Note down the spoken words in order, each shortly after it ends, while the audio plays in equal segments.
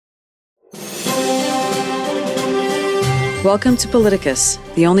Welcome to Paliticus,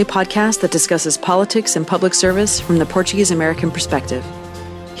 the only podcast that discusses politics and public service from the Portuguese American perspective.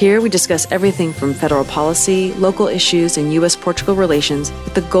 Here we discuss everything from federal policy, local issues, and U.S.-Portugal relations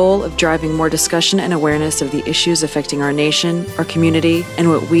with the goal of driving more discussion and awareness of the issues affecting our nation, our community, and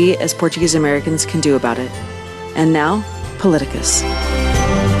what we as Portuguese Americans can do about it. And now, Paliticus.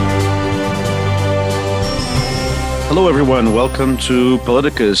 Hello, everyone. Welcome to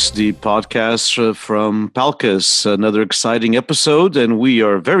Paliticus, the podcast from Paliticus. Another exciting episode, and we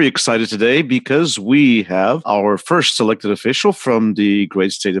are very excited today because we have our first elected official from the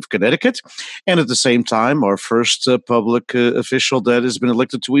great state of Connecticut, and at the same time, our first public official that has been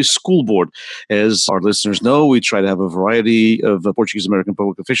elected to a school board. As our listeners know, we try to have a variety of Portuguese American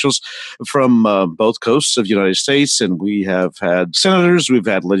public officials from both coasts of the United States, and we have had senators, we've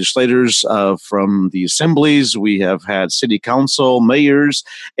had legislators from the assemblies, we have had city council, mayors,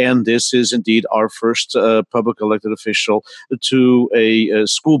 and this is indeed our first public elected official to a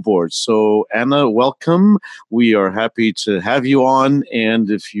school board. So, Anna, welcome. We are happy to have you on,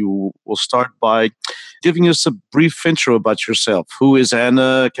 and if you will start by giving us a brief intro about yourself. Who is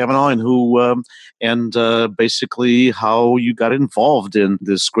Ana Cavanaugh, and basically how you got involved in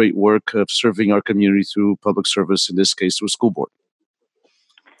this great work of serving our community through public service, in this case, through a school board?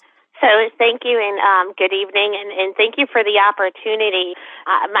 So thank you, and good evening, and thank you for the opportunity.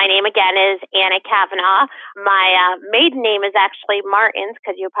 My name, again, is Ana Cavanaugh. My maiden name is actually Martins,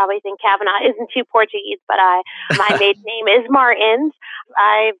 because you'll probably think Cavanaugh isn't too Portuguese, but my maiden name is Martins.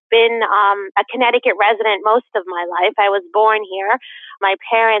 I've been a Connecticut resident most of my life. I was born here. My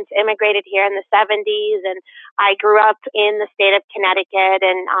parents immigrated here in the 70s, and I grew up in the state of Connecticut,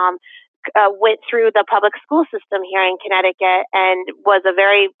 and went through the public school system here in Connecticut and was a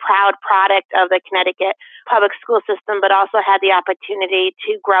very proud product of the Connecticut public school system, but also had the opportunity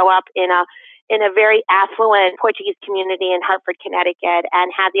to grow up in a very affluent Portuguese community in Hartford, Connecticut, and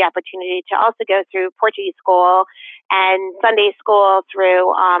had the opportunity to also go through Portuguese school and Sunday school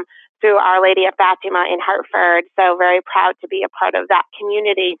through Our Lady of Fatima in Hartford. So very proud to be a part of that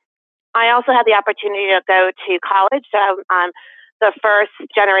community. I also had the opportunity to go to college. So I'm the first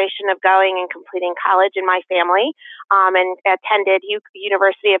generation of going and completing college in my family, and attended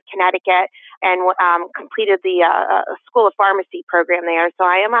University of Connecticut and completed the School of Pharmacy program there. So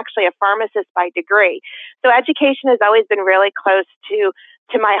I am actually a pharmacist by degree. So education has always been really close to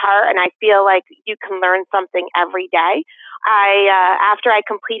my heart, and I feel like you can learn something every day. After I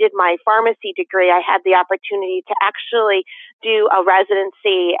completed my pharmacy degree, I had the opportunity to actually do a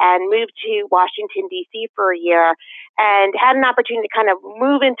residency and move to Washington, D.C. for a year, and had an opportunity to kind of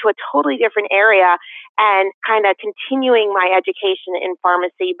move into a totally different area and kind of continuing my education in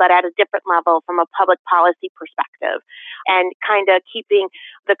pharmacy, but at a different level from a public policy perspective, and kind of keeping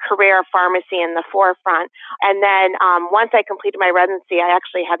the career of pharmacy in the forefront. And then once I completed my residency, I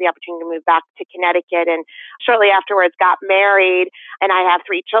actually had the opportunity to move back to Connecticut, and shortly afterwards got married, and I have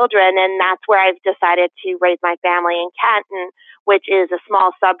 3 children, and that's where I've decided to raise my family in Canton, which is a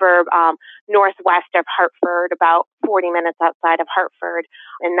small suburb northwest of Hartford, about 40 minutes outside of Hartford,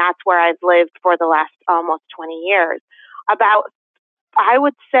 and that's where I've lived for the last almost 20 years. About, I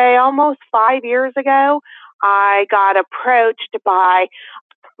would say, almost 5 years ago, I got approached by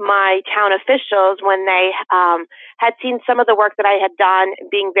my town officials when they had seen some of the work that I had done,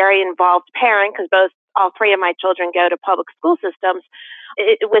 being very involved parent, because all 3 of my children go to public school systems,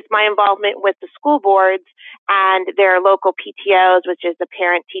 with my involvement with the school boards and their local PTOs, which is the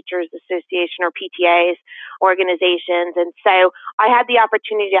Parent Teachers Association, or PTAs organizations. And so I had the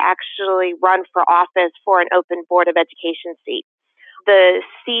opportunity to actually run for office for an open Board of Education seat. The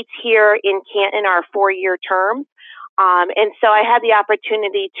seats here in Canton are 4-year terms. And so I had the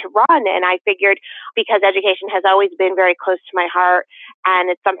opportunity to run, and I figured, because education has always been very close to my heart,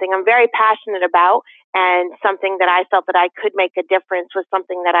 and it's something I'm very passionate about, and something that I felt that I could make a difference, was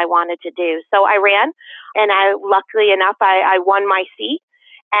something that I wanted to do. So I ran, and luckily enough, I won my seat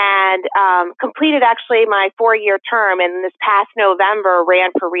and completed actually my 4-year term, and this past November ran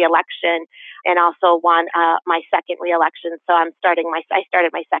for re-election and also won my second re-election. So I started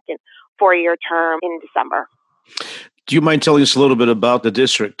my second 4-year term in December. Do you mind telling us a little bit about the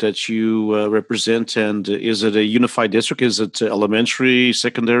district that you represent, and is it a unified district? Is it elementary,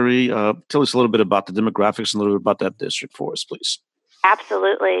 secondary? Tell us a little bit about the demographics and a little bit about that district for us, please.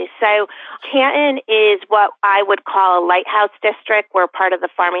 Absolutely. So Canton is what I would call a lighthouse district. We're part of the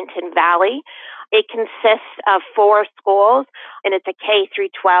Farmington Valley. It consists of 4 schools, and it's a K through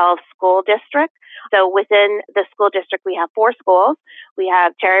 12 school district. So within the school district, we have 4 schools. We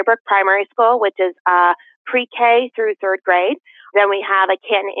have Cherrybrook Primary School, which is pre-K through 3rd grade. Then we have a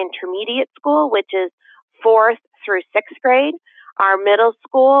Canton Intermediate School, which is 4th through 6th grade. Our middle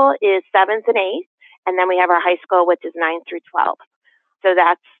school is 7th and 8th, and then we have our high school, which is 9th through 12th. So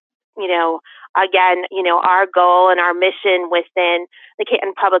that's, again, our goal and our mission within the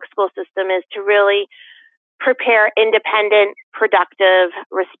Canton Public School System is to really prepare independent, productive,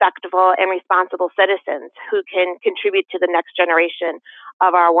 respectable, and responsible citizens who can contribute to the next generation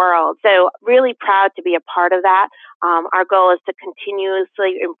of our world. So really proud to be a part of that. Our goal is to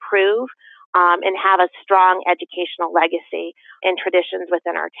continuously improve and have a strong educational legacy and traditions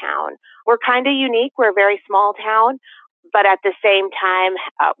within our town. We're kind of unique. We're a very small town, but at the same time,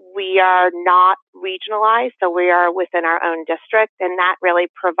 we are not regionalized, so we are within our own district, and that really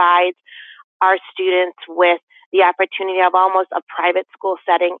provides our students with the opportunity of almost a private school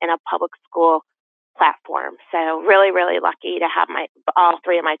setting in a public school platform. So really, really lucky to have all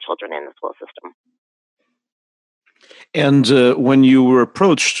three of my children in the school system. And when you were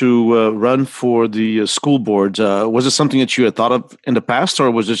approached to run for the school board, was it something that you had thought of in the past,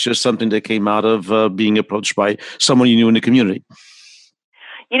 or was it just something that came out of being approached by someone you knew in the community?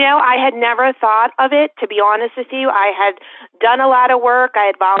 I had never thought of it, to be honest with you. I had done a lot of work. I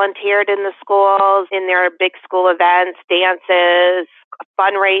had volunteered in the schools, in their big school events, dances,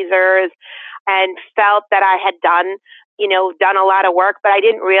 fundraisers, and felt that I had done a lot of work, but I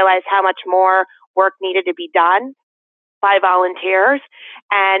didn't realize how much more work needed to be done by volunteers.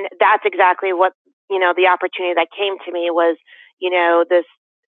 And that's exactly what, the opportunity that came to me was, this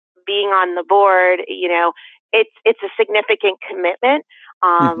being on the board, it's a significant commitment.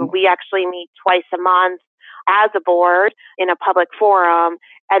 We actually meet twice a month as a board in a public forum.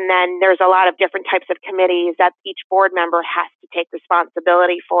 And then there's a lot of different types of committees that each board member has to take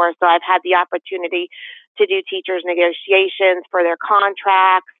responsibility for. So I've had the opportunity to do teachers' negotiations for their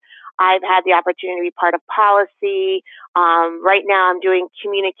contracts. I've had the opportunity to be part of policy. Right now I'm doing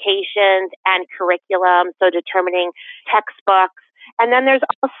communications and curriculum, so determining textbooks. And then there's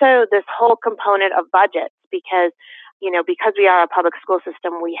also this whole component of budgets because we are a public school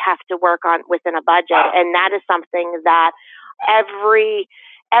system, we have to work within a budget. And that is something that every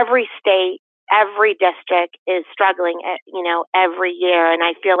state, every district is struggling at, every year. And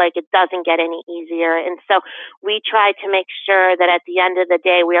I feel like it doesn't get any easier. And so we try to make sure that at the end of the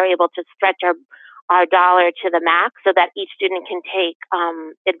day, we are able to stretch our dollar to the max so that each student can take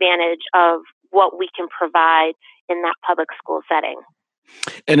advantage of what we can provide in that public school setting.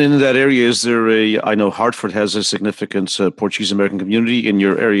 And in that area, I know Hartford has a significant Portuguese American community. In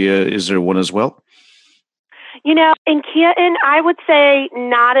your area, is there one as well? In Canton, I would say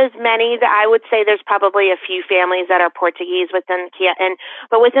not as many. I would say there's probably a few families that are Portuguese within Canton,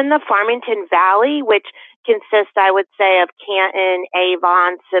 but within the Farmington Valley, which consists, I would say, of Canton,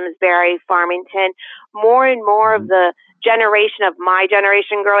 Avon, Simsbury, Farmington, more and more of the generation of my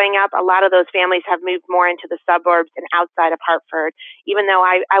generation growing up, a lot of those families have moved more into the suburbs and outside of Hartford. Even though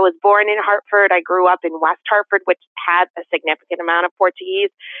I was born in Hartford, I grew up in West Hartford, which had a significant amount of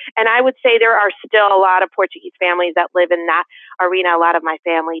Portuguese. And I would say there are still a lot of Portuguese families that live in that arena. A lot of my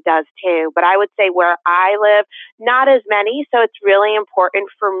family does too. But I would say where I live, not as many. So it's really important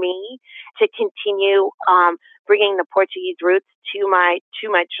for me to continue bringing the Portuguese roots to my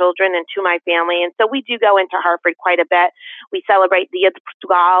children and to my family. And so we do go into Hartford quite a bit. We celebrate Dia de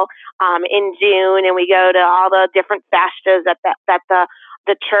Portugal in June, and we go to all the different festas that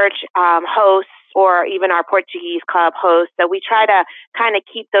the church hosts, or even our Portuguese club hosts. So we try to kind of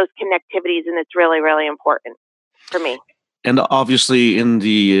keep those connectivities, and it's really, really important for me. And obviously, in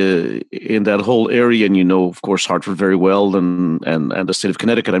that whole area, and of course, Hartford very well, and the state of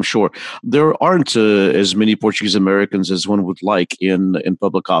Connecticut, I'm sure there aren't as many Portuguese Americans as one would like in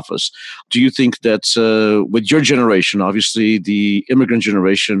public office. Do you think that with your generation, obviously the immigrant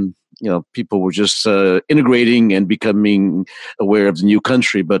generation, people were just integrating and becoming aware of the new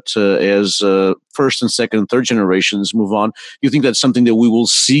country, but as first and second and third generations move on, you think that's something that we will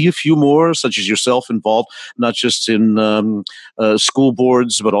see a few more, such as yourself, involved, not just in school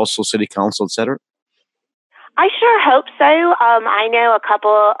boards, but also city council, et cetera? I sure hope so. I know a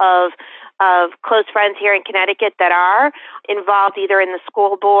couple of close friends here in Connecticut that are involved either in the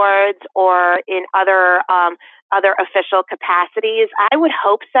school boards or in other official capacities. I would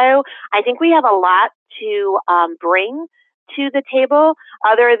hope so. I think we have a lot to bring to the table,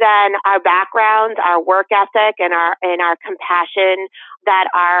 other than our backgrounds, our work ethic, and our compassion that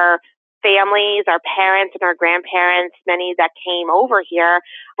our families, our parents, and our grandparents, many that came over here,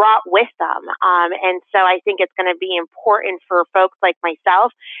 brought with them. And so I think it's going to be important for folks like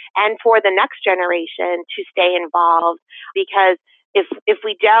myself and for the next generation to stay involved, because if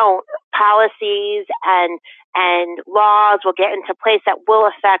we don't, policies and laws will get into place that will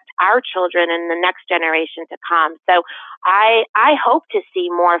affect our children and the next generation to come. So I hope to see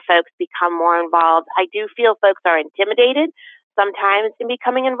more folks become more involved. I do feel folks are intimidated sometimes in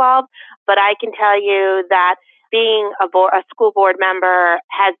becoming involved, but I can tell you that being a school board member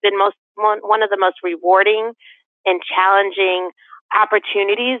has been one of the most rewarding and challenging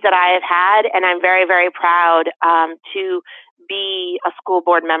opportunities that I have had, and I'm very, very proud to be a school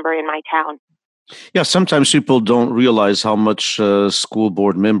board member in my town. Yeah, sometimes people don't realize how much school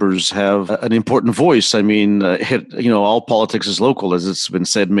board members have an important voice. I mean, all politics is local, as it's been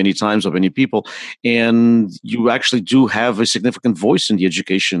said many times by many people, and you actually do have a significant voice in the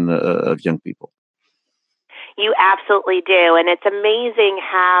education of young people. You absolutely do, and it's amazing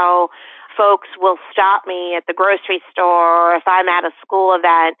how folks will stop me at the grocery store or if I'm at a school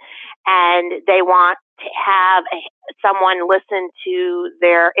event and they want to have someone listen to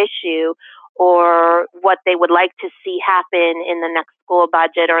their issue or what they would like to see happen in the next school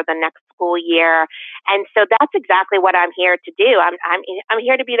budget or the next school year. And so that's exactly what I'm here to do. I'm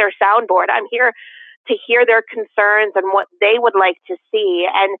here to be their soundboard. I'm here to hear their concerns and what they would like to see.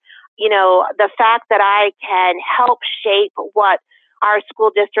 And, the fact that I can help shape what our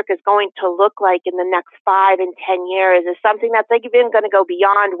school district is going to look like in the next 5 and 10 years is something that's even going to go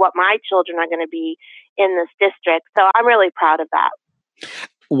beyond what my children are going to be in this district. So I'm really proud of that.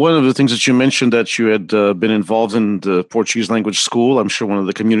 One of the things that you mentioned that you had been involved in the Portuguese language school, I'm sure one of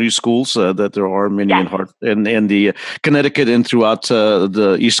the community schools that there are many in the Connecticut and throughout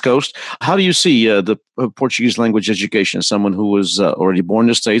the East Coast. How do you see the Portuguese language education as someone who was already born in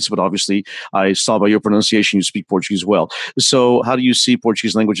the States, but obviously I saw by your pronunciation you speak Portuguese well. So how do you see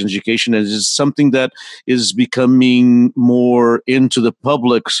Portuguese language education? Is it something that is becoming more into the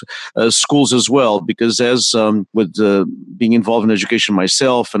public schools as well? Because as with being involved in education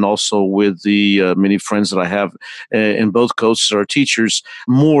myself, and also with the many friends that I have in both coasts are teachers,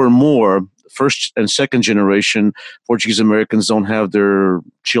 more and more first and second generation Portuguese Americans don't have their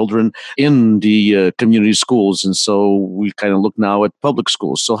children in the community schools. And so we kind of look now at public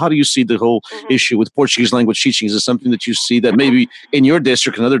schools. So how do you see the whole issue with Portuguese language teaching? Is it something that you see that maybe in your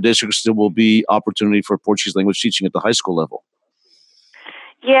district and other districts there will be opportunity for Portuguese language teaching at the high school level?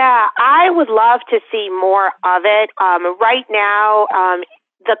 Yeah, I would love to see more of it. Right now,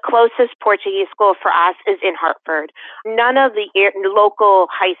 the closest Portuguese school for us is in Hartford. None of the local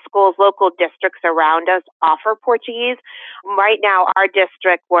high schools, local districts around us offer Portuguese. Right now, our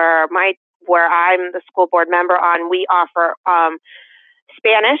district where I'm the school board member on, we offer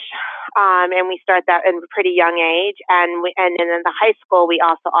Spanish, and we start that at a pretty young age. And in the high school, we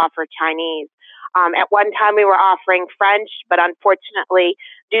also offer Chinese. At one time, we were offering French, but unfortunately,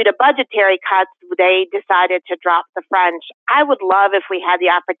 due to budgetary cuts, they decided to drop the French. I would love if we had the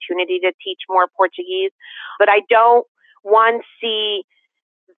opportunity to teach more Portuguese, but I don't, one, see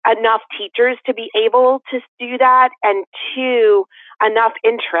enough teachers to be able to do that, and two, enough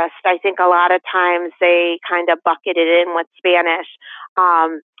interest. I think a lot of times they kind of bucket it in with Spanish.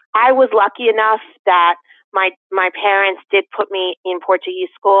 I was lucky enough that my parents did put me in Portuguese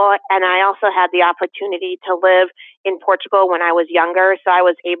school, and I also had the opportunity to live in Portugal when I was younger, so I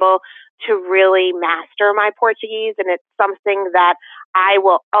was able to really master my Portuguese, and it's something that I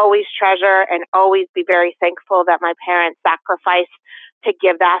will always treasure and always be very thankful that my parents sacrificed to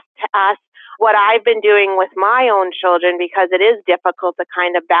give that to us. What I've been doing with my own children, because it is difficult to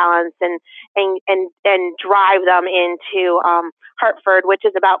kind of balance and drive them into Hartford, which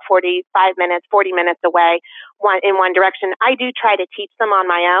is about 40 minutes away in one direction. I do try to teach them on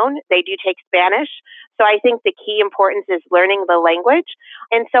my own. They do take Spanish. So I think the key importance is learning the language.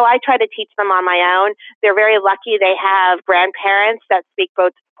 And so I try to teach them on my own. They're very lucky. They have grandparents that speak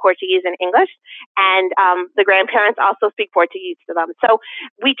both Portuguese and English, and the grandparents also speak Portuguese to them. So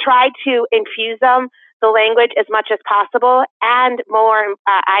we try to infuse them the language as much as possible, and more,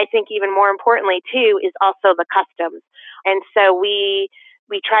 I think even more importantly too, is also the customs. And so we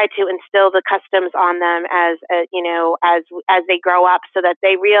try to instill the customs on them as they grow up, so that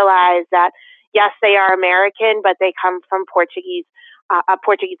they realize that yes, they are American, but they come from Portuguese, a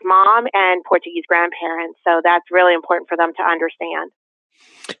Portuguese mom and Portuguese grandparents. So that's really important for them to understand.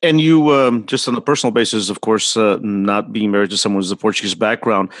 And you, just on a personal basis, of course, not being married to someone with a Portuguese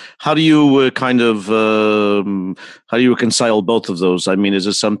background, how do you how do you reconcile both of those? I mean, is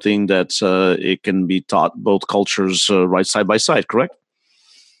it something that it can be taught both cultures right side by side, correct?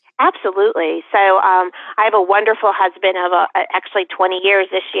 Absolutely. So I have a wonderful husband of actually 20 years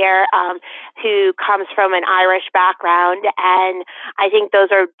this year who comes from an Irish background. And I think those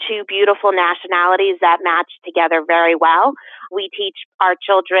are two beautiful nationalities that match together very well. We teach our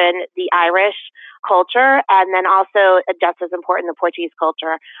children the Irish culture and then also just as important, the Portuguese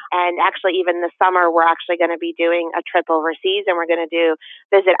culture. And actually, even this summer, we're actually going to be doing a trip overseas and we're going to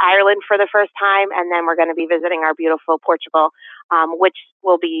visit Ireland for the first time. And then we're going to be visiting our beautiful Portugal, which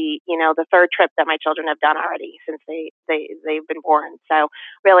will be, the third trip that my children have done already since they've been born. So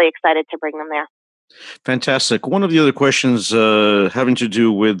really excited to bring them there. Fantastic. One of the other questions having to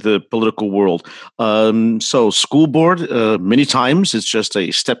do with the political world. So school board, many times it's just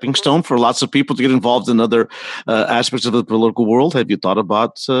a stepping stone for lots of people to get involved in other aspects of the political world. Have you thought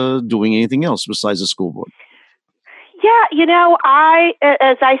about doing anything else besides the school board? Yeah,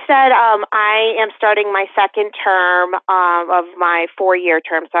 as I said, I am starting my second term of my 4-year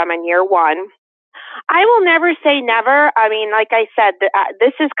term, so I'm in year 1. I will never say never. I mean, like I said,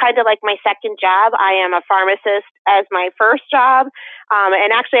 this is kind of like my second job. I am a pharmacist as my first job.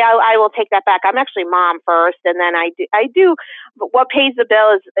 And actually, I will take that back. I'm actually mom first, and then I do what pays the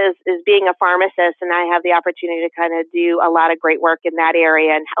bill is being a pharmacist, and I have the opportunity to kind of do a lot of great work in that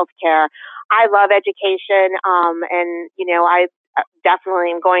area in healthcare. I love education, and I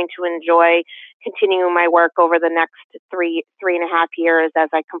definitely am going to enjoy continuing my work over the next three and a half years as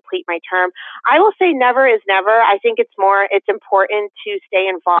I complete my term. I will say never is never. I think it's important to stay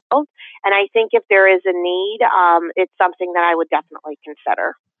involved. And I think if there is a need, it's something that I would definitely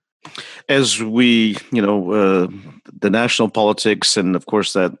consider. As we, the national politics, and of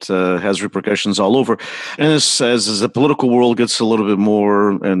course that has repercussions all over. And as the political world gets a little bit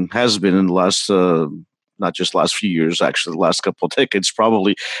more, and has been in the last not just last few years, actually the last couple of decades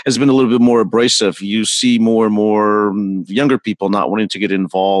probably, has been a little bit more abrasive. You see more and more younger people not wanting to get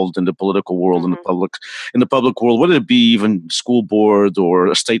involved in the political world, in the public world, whether it be even school board or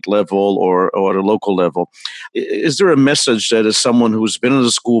a state level or at a local level. Is there a message that, as someone who's been on the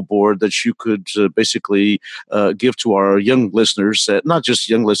school board, that you could basically give to our young listeners, not just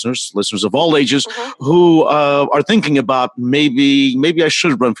young listeners of all ages, who are thinking about maybe I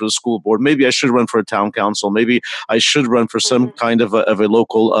should run for the school board, maybe I should run for a town council, maybe I should run for some kind of a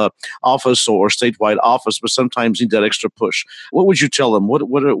local office or statewide office, but sometimes need that extra push? What would you tell them?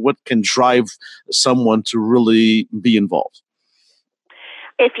 What can drive someone to really be involved?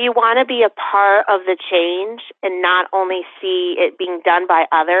 If you want to be a part of the change and not only see it being done by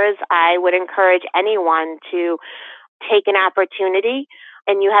others, I would encourage anyone to take an opportunity,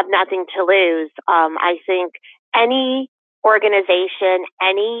 and you have nothing to lose. I think any organization,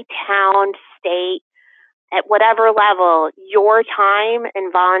 any town, state, at whatever level, your time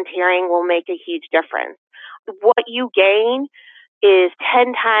and volunteering will make a huge difference. What you gain is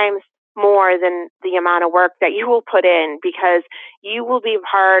 10 times more than the amount of work that you will put in, because you will be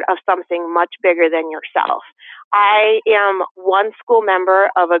part of something much bigger than yourself. I am one school member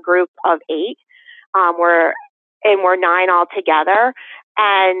of a group of 8. We're 9 altogether.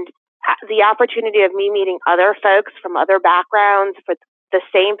 And the opportunity of me meeting other folks from other backgrounds with the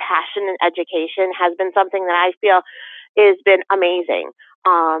same passion in education has been something that I feel has been amazing.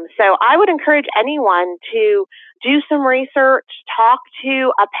 So I would encourage anyone to do some research, talk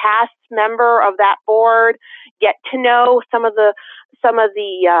to a past member of that board, get to know some of the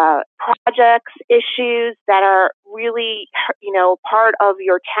projects, issues that are really, part of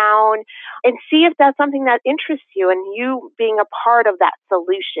your town, and see if that's something that interests you. And you being a part of that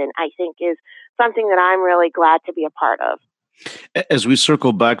solution, I think, is something that I'm really glad to be a part of. As we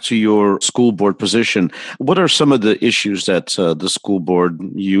circle back to your school board position, what are some of the issues that the school board,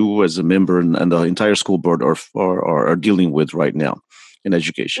 you as a member, and the entire school board are dealing with right now in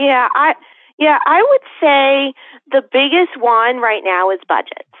education? Yeah, I would say the biggest one right now is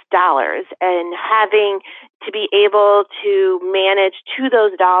budgets, dollars, and having to be able to manage to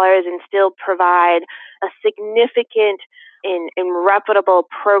those dollars and still provide a significant and reputable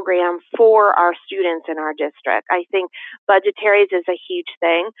program for our students in our district. I think budgetaries is a huge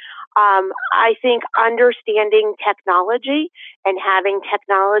thing. I think understanding technology and having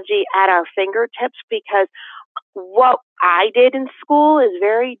technology at our fingertips, because what I did in school is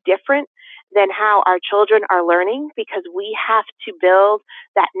very different than how our children are learning, because we have to build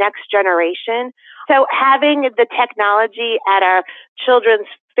that next generation. So having the technology at our children's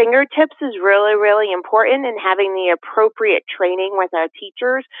fingertips is really, really important, and having the appropriate training with our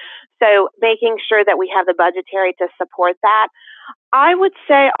teachers. So making sure that we have the budgetary to support that. I would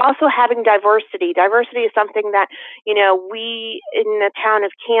say also having diversity. Diversity is something that, we in the town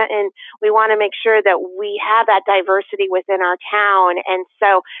of Canton, we want to make sure that we have that diversity within our town. And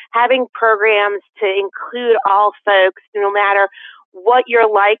so having programs to include all folks, no matter what your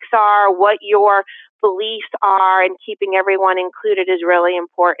likes are, what your beliefs are, and keeping everyone included is really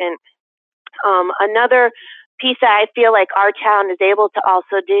important. Another piece that I feel like our town is able to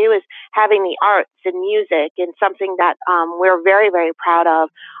also do is having the arts and music, and something that we're very, very proud of.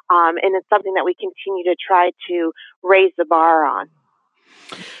 And it's something that we continue to try to raise the bar on.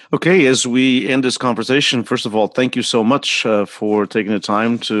 Okay, as we end this conversation, first of all, thank you so much for taking the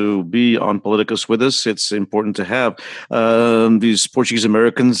time to be on Paliticus with us. It's important to have these Portuguese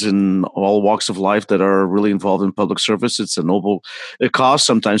Americans in all walks of life that are really involved in public service. It's a noble cause.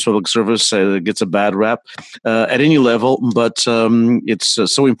 Sometimes public service gets a bad rap at any level, but it's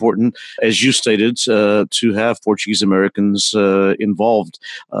so important, as you stated, to have Portuguese Americans involved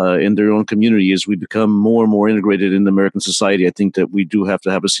in their own community as we become more and more integrated in American society. I think that we do have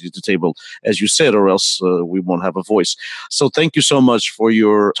to have a seat at the table, as you said, or else we won't have a voice. So thank you so much for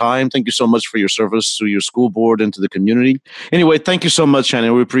your time. Thank you so much for your service to your school board and to the community. Anyway, thank you so much,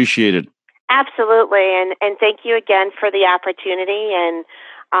 Hannah. We appreciate it. Absolutely. And thank you again for the opportunity, and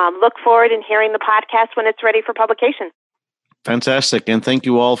look forward in hearing the podcast when it's ready for publication. Fantastic. And thank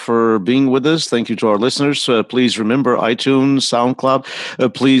you all for being with us. Thank you to our listeners. Please remember iTunes, SoundCloud.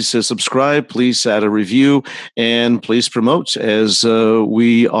 Please subscribe. Please add a review. And please promote as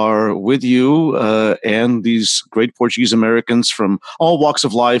we are with you and these great Portuguese Americans from all walks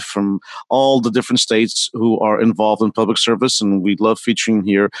of life, from all the different states who are involved in public service. And we love featuring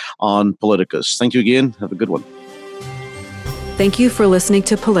here on Paliticus. Thank you again. Have a good one. Thank you for listening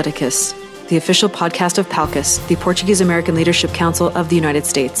to Paliticus, the official podcast of PALCUS, the Portuguese American Leadership Council of the United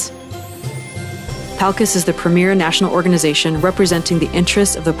States. PALCUS is the premier national organization representing the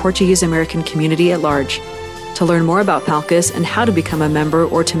interests of the Portuguese American community at large. To learn more about PALCUS and how to become a member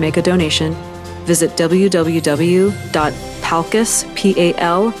or to make a donation, visit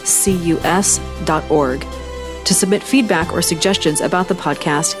www.palcus.org. To submit feedback or suggestions about the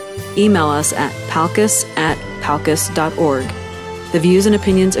podcast, email us at palcus@palcus.org. The views and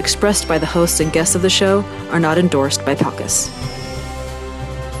opinions expressed by the hosts and guests of the show are not endorsed by PALCUS.